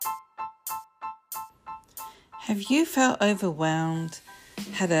Have you felt overwhelmed,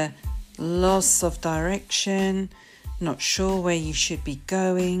 had a loss of direction, not sure where you should be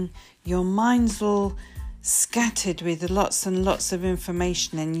going? Your mind's all scattered with lots and lots of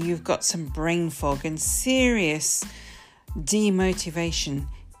information, and you've got some brain fog and serious demotivation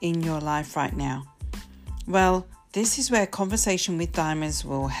in your life right now. Well, this is where Conversation with Diamonds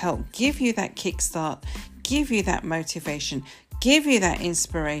will help give you that kickstart, give you that motivation, give you that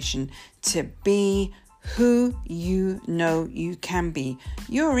inspiration to be who you know you can be.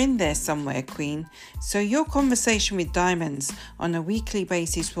 You're in there somewhere, Queen. So your Conversation with Diamonds on a weekly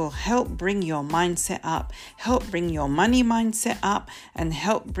basis will help bring your mindset up, help bring your money mindset up, and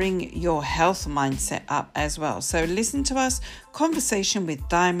help bring your health mindset up as well. So listen to us, Conversation with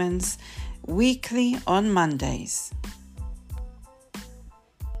Diamonds, weekly on Mondays.